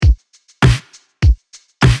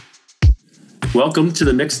Welcome to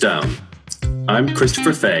the Mixdown. I'm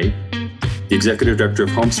Christopher Fay, the Executive Director of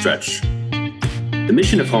Homestretch. The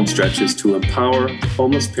mission of Homestretch is to empower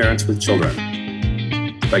homeless parents with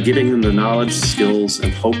children by giving them the knowledge, skills,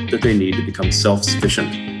 and hope that they need to become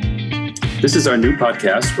self-sufficient. This is our new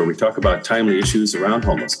podcast where we talk about timely issues around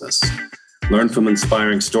homelessness, learn from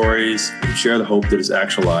inspiring stories, and share the hope that is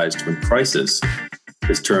actualized when crisis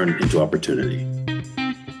is turned into opportunity.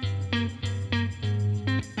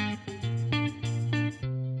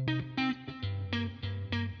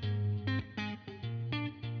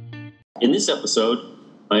 In this episode,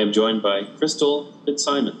 I am joined by Crystal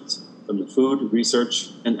FitzSimons from the Food Research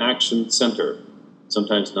and Action Center,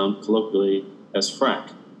 sometimes known colloquially as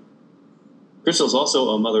FRAC. Crystal is also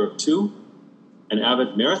a mother of two, an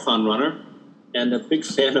avid marathon runner, and a big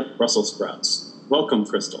fan of Brussels sprouts. Welcome,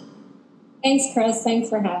 Crystal. Thanks, Chris. Thanks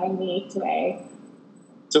for having me today.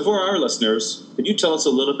 So for our listeners, could you tell us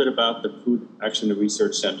a little bit about the Food Action and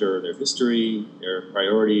Research Center, their history, their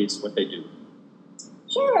priorities, what they do?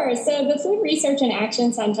 Sure. So the Food Research and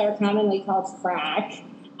Action Center, commonly called FRAC,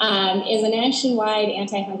 is a nationwide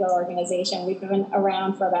anti-hunger organization. We've been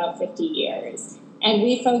around for about 50 years. And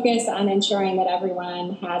we focus on ensuring that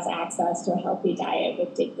everyone has access to a healthy diet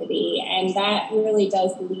with dignity. And that really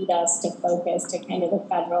does lead us to focus to kind of the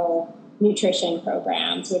federal nutrition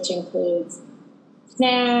programs, which includes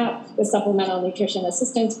SNAP, the Supplemental Nutrition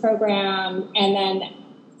Assistance Program, and then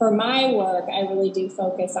for my work, I really do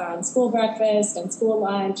focus on school breakfast and school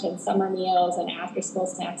lunch and summer meals and after-school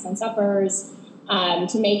snacks and suppers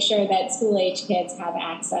to make sure that school-age kids have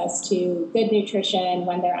access to good nutrition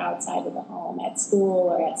when they're outside of the home, at school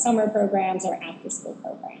or at summer programs or after-school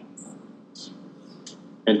programs.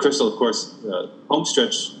 And Crystal, of course,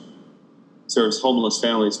 Homestretch serves homeless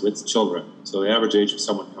families with children. So the average age of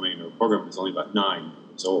someone coming into a program is only about 9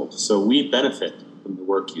 years old. So we benefit from the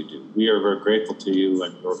work you do. We are very grateful to you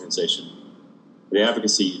and your organization for the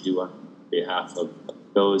advocacy you do on behalf of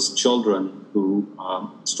those children who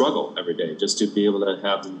struggle every day just to be able to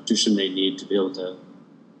have the nutrition they need to be able to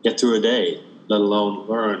get through a day, let alone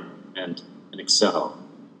learn and excel.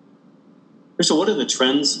 So what are the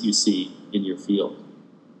trends you see in your field?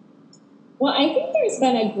 Well, I think there's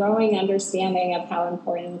been a growing understanding of how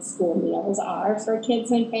important school meals are for kids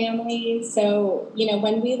and families. So,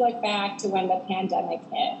 when we look back to when the pandemic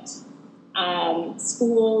hit,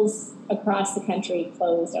 schools across the country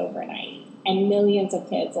closed overnight, and millions of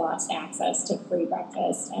kids lost access to free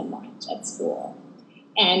breakfast and lunch at school.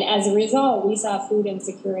 And as a result, we saw food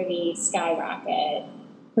insecurity skyrocket,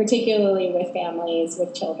 particularly with families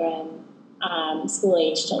with children,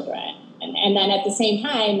 school-age children. And then at the same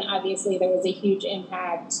time, obviously, there was a huge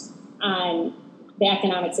impact on the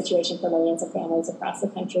economic situation for millions of families across the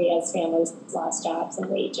country as families lost jobs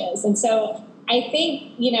and wages. And so I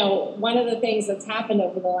think, one of the things that's happened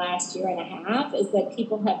over the last year and a half is that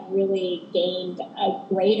people have really gained a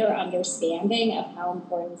greater understanding of how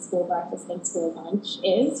important school breakfast and school lunch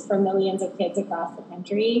is for millions of kids across the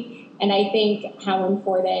country. And I think how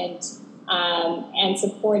important and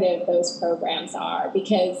supportive those programs are,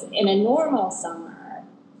 because in a normal summer,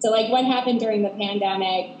 so like what happened during the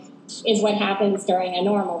pandemic is what happens during a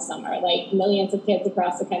normal summer. Like millions of kids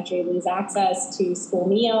across the country lose access to school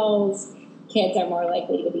meals. Kids are more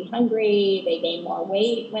likely to be hungry. They gain more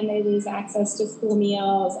weight when they lose access to school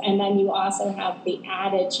meals. And then you also have the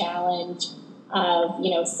added challenge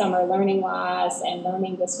of, summer learning loss and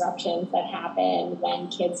learning disruptions that happen when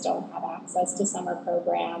kids don't have access to summer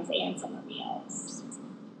programs and summer meals.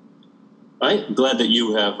 I'm glad that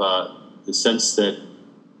you have the sense that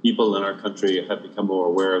people in our country have become more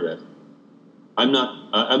aware of it. I'm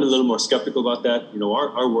a little more skeptical about that.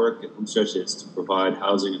 Our work at Homestretch is to provide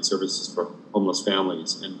housing and services for homeless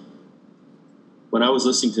families. And when I was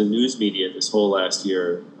listening to the news media this whole last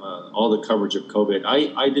year, all the coverage of COVID,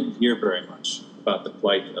 I didn't hear very much about the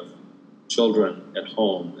plight of children at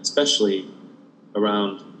home, especially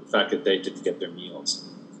around the fact that they didn't get their meals.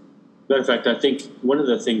 Matter of fact, I think one of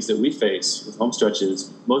the things that we face with Homestretch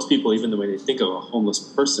is most people, even when they think of a homeless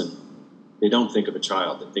person, they don't think of a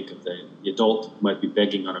child. They think of the adult who might be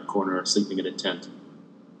begging on a corner or sleeping in a tent.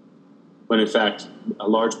 When in fact, a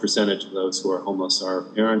large percentage of those who are homeless are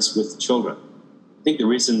parents with children. I think the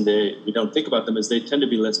reason we don't think about them is they tend to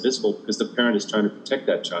be less visible because the parent is trying to protect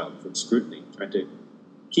that child from scrutiny, trying to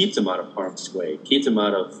keep them out of harm's way, keep them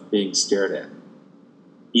out of being stared at.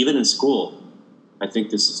 Even in school, I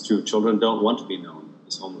think this is true. Children don't want to be known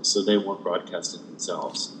as homeless, so they won't broadcast it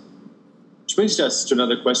themselves. Which brings us to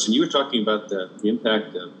another question. You were talking about the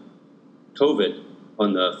impact of COVID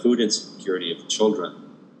on the food insecurity of children.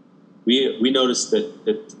 We noticed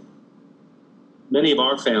that many of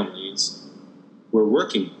our families were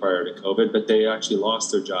working prior to COVID, but they actually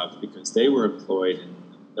lost their jobs because they were employed in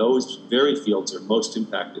those very fields are most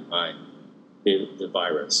impacted by the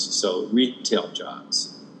virus. So retail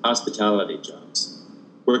jobs, hospitality jobs,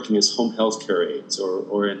 working as home health care aides, or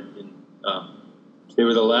they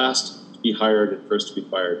were the last to be hired and first to be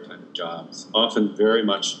fired kind of jobs, often very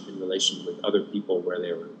much in relation with other people where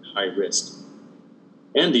they were high risk.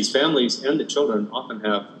 And these families and the children often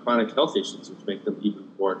have chronic health issues, which make them even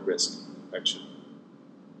more at risk of infection.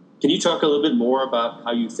 Can you talk a little bit more about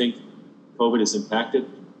how you think COVID has impacted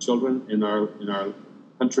children in our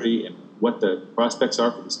country and what the prospects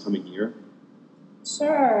are for this coming year?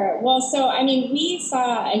 Sure. Well, so, I mean, we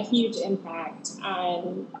saw a huge impact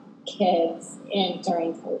on kids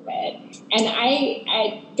during COVID. And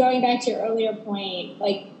I going back to your earlier point,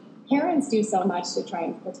 like, parents do so much to try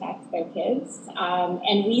and protect their kids.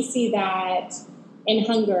 And we see that in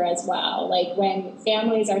hunger as well. Like, when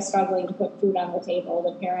families are struggling to put food on the table,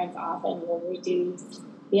 the parents often will reduce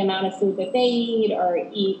the amount of food that they eat or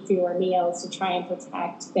eat fewer meals to try and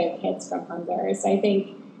protect their kids from hunger. So I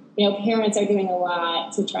think, parents are doing a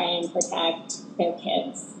lot to try and protect their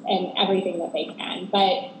kids and everything that they can.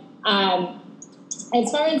 But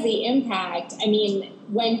as far as the impact, I mean,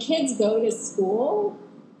 when kids go to school,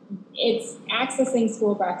 it's accessing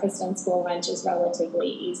school breakfast and school lunch is relatively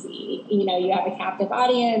easy. You have a captive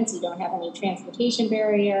audience, you don't have any transportation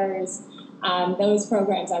barriers. Those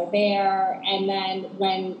programs are there. And then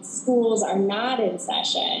when schools are not in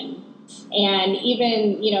session, and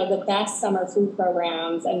even, the best summer food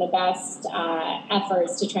programs and the best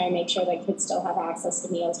efforts to try and make sure that kids still have access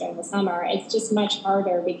to meals during the summer, it's just much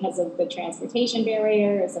harder because of the transportation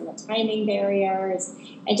barriers and the timing barriers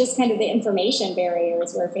and just kind of the information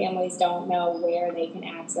barriers where families don't know where they can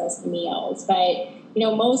access the meals. But,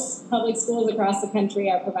 most public schools across the country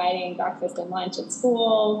are providing breakfast and lunch at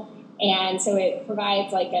school. And so it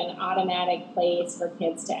provides like an automatic place for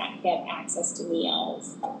kids to get access to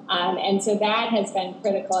meals. And so that has been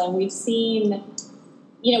critical. And we've seen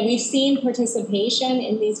participation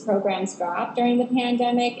in these programs drop during the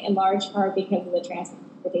pandemic, in large part because of the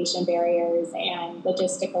transportation barriers and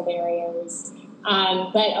logistical barriers.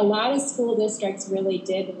 But a lot of school districts really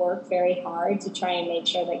did work very hard to try and make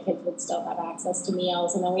sure that kids would still have access to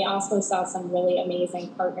meals. And then we also saw some really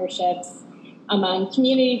amazing partnerships among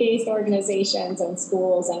community-based organizations and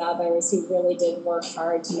schools and others who really did work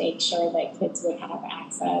hard to make sure that kids would have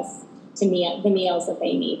access to the meals that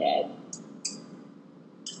they needed.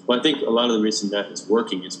 Well, I think a lot of the reason that is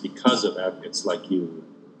working is because of advocates like you,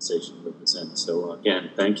 the organization you represent. So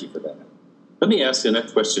again, thank you for that. Let me ask the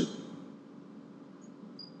next question.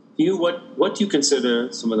 What do you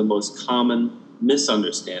consider some of the most common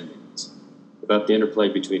misunderstandings about the interplay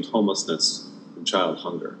between homelessness and child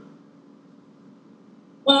hunger?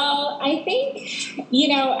 Well, I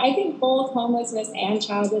think both homelessness and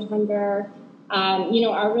childhood hunger,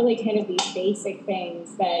 are really kind of these basic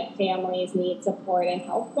things that families need support and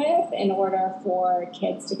help with in order for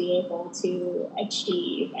kids to be able to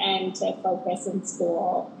achieve and to focus in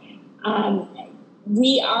school.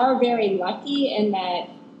 We are very lucky in that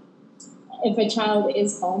if a child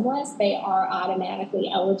is homeless, they are automatically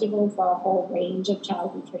eligible for a whole range of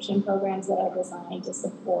child nutrition programs that are designed to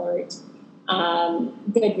support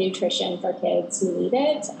good nutrition for kids who need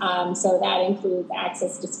it. So that includes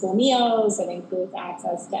access to school meals, it includes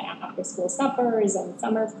access to after-school suppers and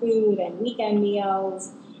summer food and weekend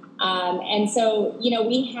meals. And so,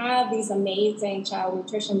 we have these amazing child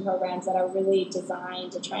nutrition programs that are really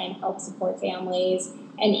designed to try and help support families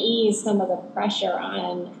and ease some of the pressure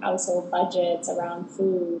on household budgets around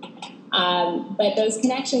food. But those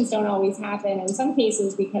connections don't always happen. In some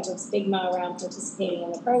cases, because of stigma around participating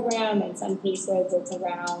in the program. In some cases, it's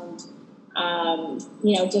around,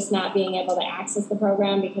 just not being able to access the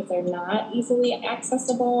program because they're not easily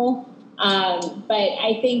accessible. But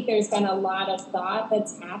I think there's been a lot of thought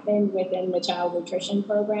that's happened within the child nutrition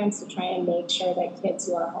programs to try and make sure that kids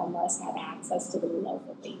who are homeless have access to the meals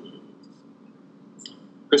that they need.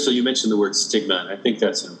 Crystal, you mentioned the word stigma, and I think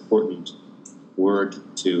that's an important word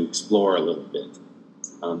to explore a little bit.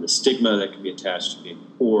 The stigma that can be attached to being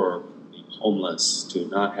poor, being homeless, to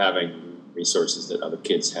not having resources that other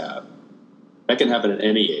kids have. That can happen at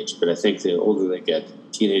any age, but I think the older they get,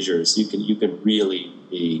 teenagers, you can really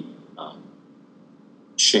be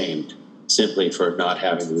shamed simply for not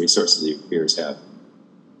having the resources that your peers have.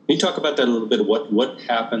 Can you talk about that a little bit? What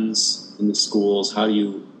happens in the schools? How do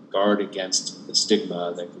you guard against the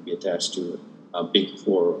stigma that can be attached to being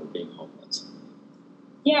poor or being homeless?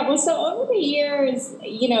 Yeah, well, so over the years,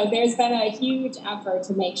 there's been a huge effort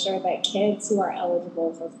to make sure that kids who are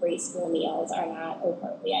eligible for free school meals are not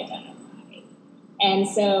overtly identified. And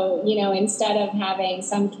so, instead of having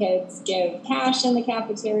some kids give cash in the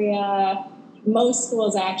cafeteria, most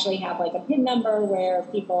schools actually have like a PIN number where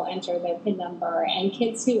people enter their PIN number, and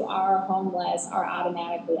kids who are homeless are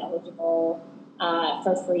automatically eligible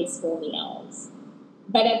for free school meals.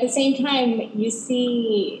 But at the same time, you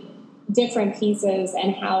see different pieces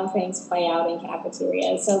and how things play out in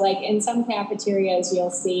cafeterias. So like in some cafeterias,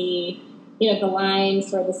 you'll see, the line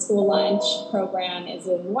for the school lunch program is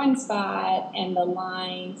in one spot, and the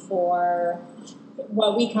line for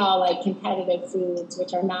what we call like competitive foods,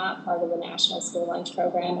 which are not part of the National School Lunch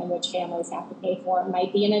Program and which families have to pay for,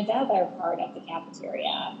 might be in another part of the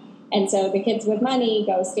cafeteria. And so the kids with money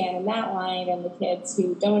go stand in that line, and the kids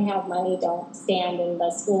who don't have money don't stand in the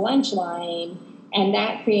school lunch line, and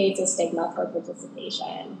that creates a stigma for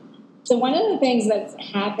participation. So one of the things that's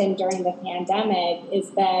happened during the pandemic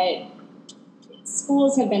is that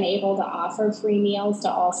schools have been able to offer free meals to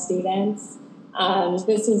all students.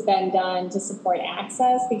 This has been done to support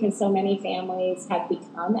access because so many families have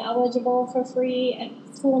become eligible for free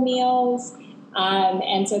school meals.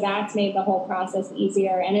 And so that's made the whole process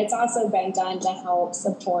easier. And it's also been done to help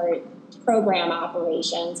support program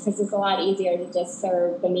operations, because it's a lot easier to just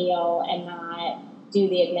serve the meal and not do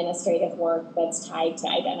the administrative work that's tied to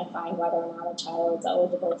identifying whether or not a child is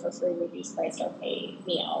eligible for free, reduced price, or paid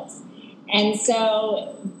meals. And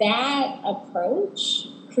so that approach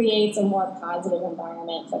creates a more positive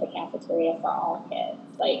environment for the cafeteria for all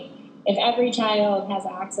kids. Like, if every child has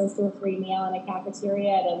access to a free meal in a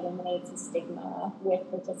cafeteria, it eliminates the stigma with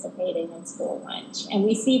participating in school lunch. And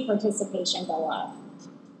we see participation go up.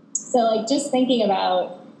 So like just thinking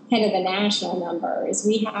about kind of the national numbers,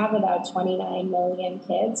 we have about 29 million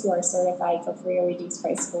kids who are certified for free or reduced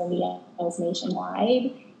price school meals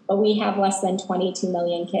nationwide, but we have less than 22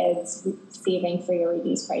 million kids receiving free or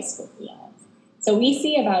reduced price school meals. So we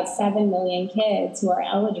see about 7 million kids who are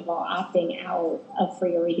eligible opting out of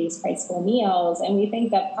free or reduced price school meals. And we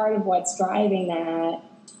think that part of what's driving that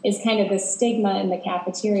is kind of the stigma in the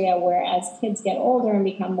cafeteria, where as kids get older and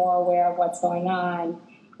become more aware of what's going on,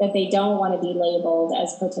 that they don't want to be labeled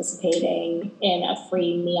as participating in a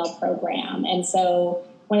free meal program. And so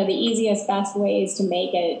one of the easiest, best ways to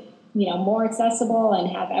make it more accessible and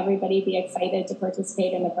have everybody be excited to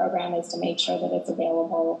participate in the program is to make sure that it's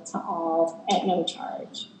available to all at no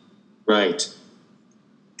charge. Right.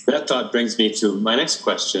 That thought brings me to my next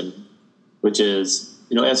question, which is,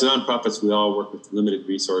 as nonprofits, we all work with limited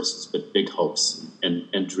resources, but big hopes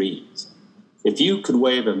and dreams. If you could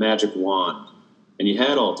wave a magic wand and you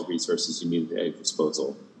had all the resources you needed at your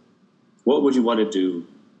disposal, what would you want to do to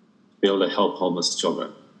be able to help homeless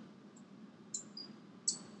children?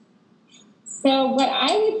 So what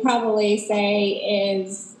I would probably say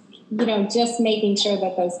is, just making sure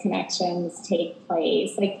that those connections take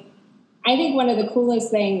place. Like, I think one of the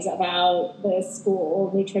coolest things about the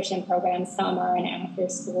school nutrition program, summer and after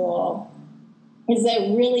school, is that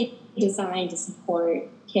it really designed to support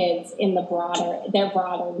kids in their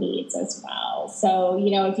broader needs as well. So,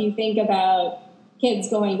 if you think about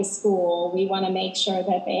kids going to school, we want to make sure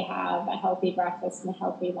that they have a healthy breakfast and a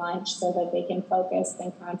healthy lunch so that they can focus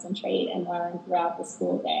and concentrate and learn throughout the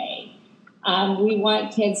school day. We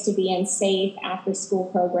want kids to be in safe after-school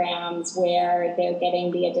programs where they're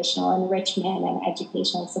getting the additional enrichment and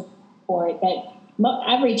educational support that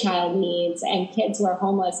every child needs, and kids who are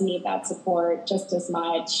homeless need that support just as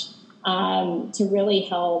much to really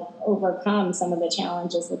help overcome some of the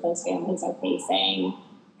challenges that those families are facing.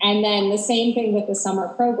 And then the same thing with the summer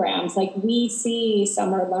programs. Like, we see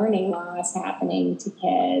summer learning loss happening to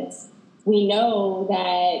kids. We know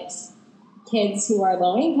that kids who are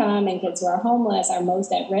low income and kids who are homeless are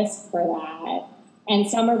most at risk for that. And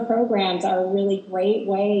summer programs are a really great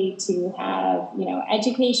way to have,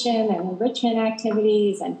 education and enrichment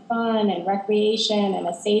activities and fun and recreation and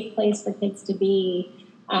a safe place for kids to be.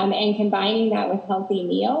 And combining that with healthy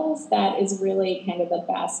meals, that is really kind of the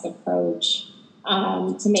best approach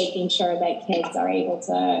to making sure that kids are able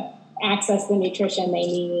to access the nutrition they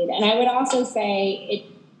need. And I would also say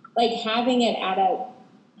having it at a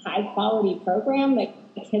high quality program that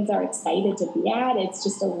the kids are excited to be at, it's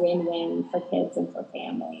just a win-win for kids and for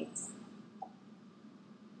families.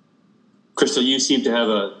 Crystal, you seem to have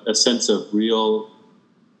a sense of real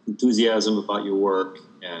enthusiasm about your work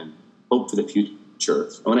and hope for the future.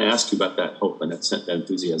 I want to ask you about that hope and that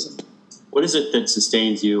enthusiasm. What is it that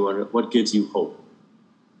sustains you, or what gives you hope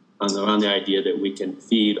around the idea that we can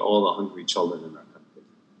feed all the hungry children in our country?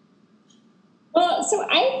 Well, so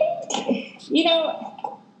I think,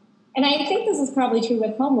 and I think this is probably true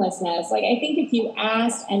with homelessness. Like, I think if you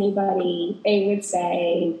asked anybody, they would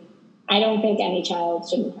say, I don't think any child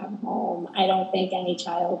shouldn't have a home. I don't think any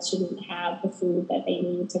child shouldn't have the food that they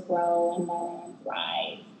need to grow and learn and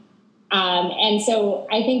thrive. And so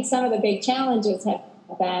I think some of the big challenges have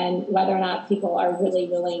been whether or not people are really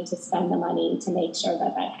willing to spend the money to make sure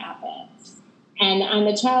that that happens. And on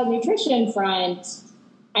the child nutrition front,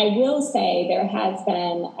 I will say there has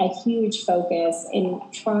been a huge focus in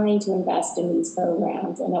trying to invest in these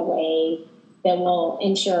programs in a way that will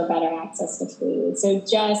ensure better access to food. So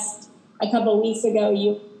just a couple of weeks ago,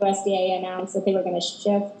 USDA announced that they were going to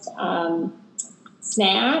shift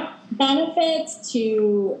SNAP benefits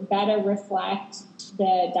to better reflect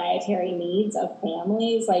the dietary needs of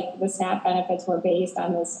families. Like the SNAP benefits were based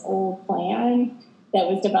on this old plan that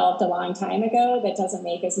was developed a long time ago that doesn't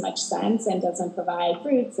make as much sense and doesn't provide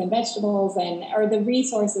fruits and vegetables or the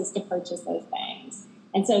resources to purchase those things.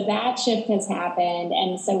 And so that shift has happened.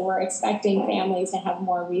 And so we're expecting families to have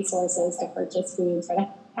more resources to purchase food for the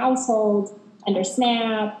household under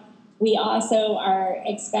SNAP. We also are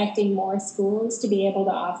expecting more schools to be able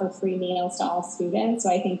to offer free meals to all students. So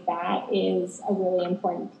I think that is a really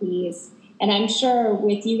important piece. And I'm sure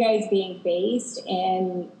with you guys being based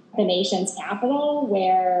in the nation's capital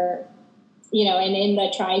where, and in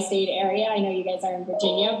the tri-state area, I know you guys are in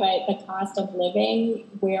Virginia, but the cost of living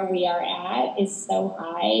where we are at is so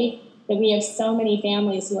high that we have so many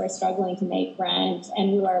families who are struggling to make rent and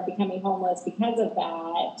who are becoming homeless because of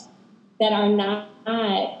that are not,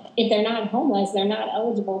 if they're not homeless, they're not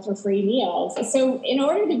eligible for free meals. So in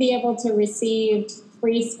order to be able to receive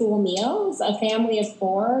free school meals, a family of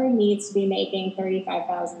 4 needs to be making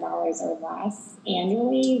 $35,000 or less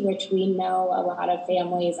annually, which we know a lot of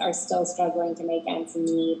families are still struggling to make ends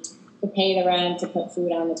meet, to pay the rent, to put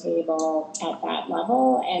food on the table at that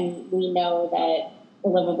level. And we know that the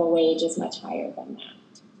livable wage is much higher than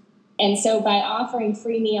that. And so by offering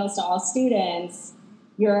free meals to all students,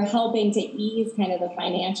 you're helping to ease kind of the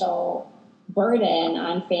financial burden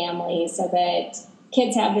on families so that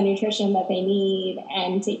kids have the nutrition that they need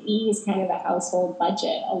and to ease kind of the household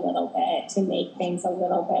budget a little bit to make things a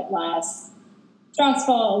little bit less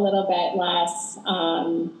stressful, a little bit less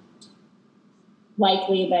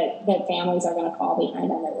likely that families are going to fall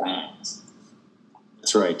behind on their rent.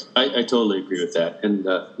 That's right. I totally agree with that. And,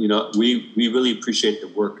 we really appreciate the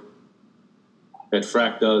work that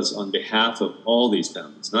FRAC does on behalf of all these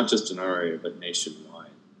families, not just in our area, but nationwide.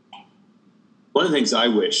 One of the things I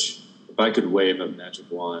wish, if I could wave a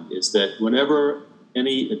magic wand, is that whenever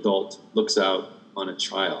any adult looks out on a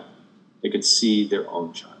child, they could see their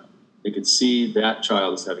own child. They could see that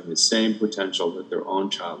child as having the same potential that their own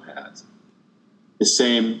child has, the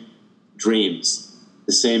same dreams,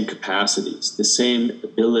 the same capacities, the same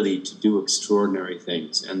ability to do extraordinary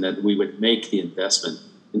things, and that we would make the investment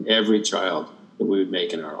in every child that we would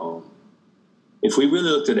make in our own. If we really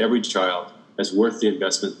looked at every child as worth the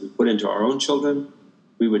investment we put into our own children,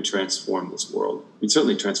 we would transform this world. We'd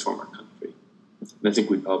certainly transform our country. And I think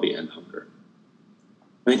we'd probably end hunger.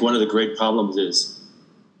 I think one of the great problems is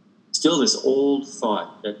still this old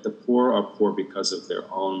thought that the poor are poor because of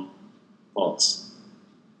their own faults.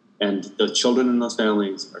 And the children in those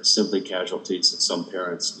families are simply casualties of some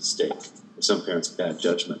parent's mistake or some parent's bad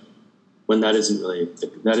judgment, when that isn't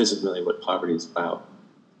really what poverty is about.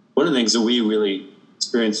 One of the things that we really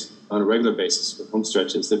experience on a regular basis with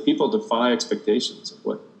Homestretch is that people defy expectations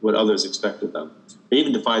of what others expect of them. They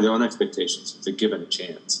even defy their own expectations if they're given a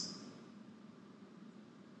chance.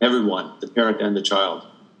 Everyone, the parent and the child,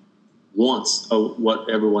 wants what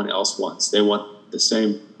everyone else wants. They want the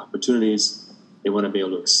same opportunities. They want to be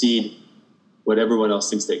able to exceed what everyone else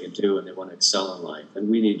thinks they can do, and they want to excel in life. And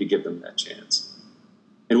we need to give them that chance.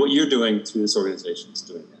 And what you're doing through this organization is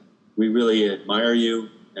doing that. We really admire you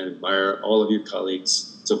and admire all of your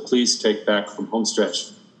colleagues. So please take back from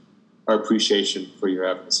Homestretch our appreciation for your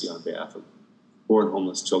advocacy on behalf of poor and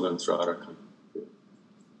homeless children throughout our country.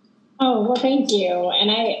 Oh, well, thank you. And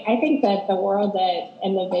I think that the world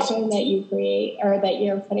and the vision that you create or that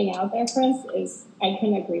you're putting out there, Chris, I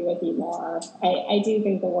couldn't agree with you more. I do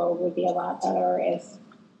think the world would be a lot better if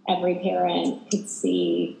every parent could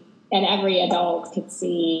see and every adult could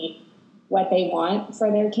see what they want for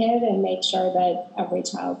their kid and make sure that every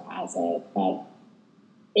child has it, that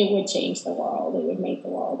it would change the world. It would make the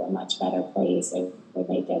world a much better place. It would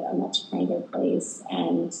make it a much kinder place.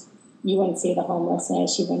 And you wouldn't see the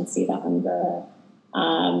homelessness, you wouldn't see the hunger,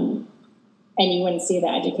 and you wouldn't see the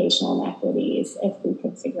educational inequities if we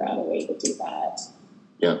could figure out a way to do that.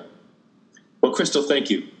 Yeah. Well, Crystal, thank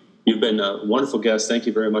you. You've been a wonderful guest. Thank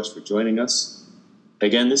you very much for joining us.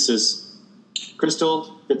 Again, this is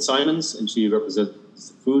Crystal FitzSimons, and she represents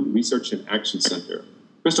the Food Research and Action Center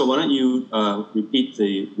Crystal, why don't you repeat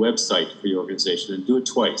the website for your organization and do it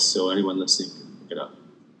twice so anyone listening can pick it up.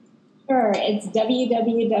 Sure. It's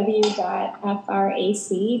www.frac.org,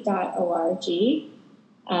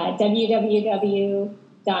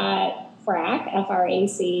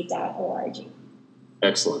 www.frac.org.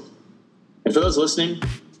 Excellent. And for those listening,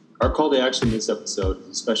 our call to action in this episode is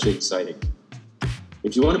especially exciting.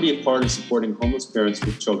 If you want to be a part of supporting homeless parents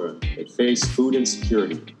with children that face food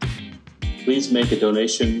insecurity, please make a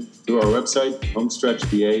donation through our website,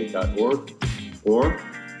 homestretchva.org, or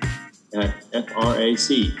at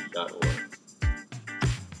frac.org.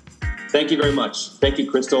 Thank you very much. Thank you,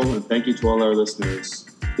 Crystal, and thank you to all our listeners.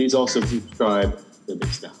 Please also subscribe to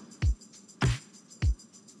Mix Now.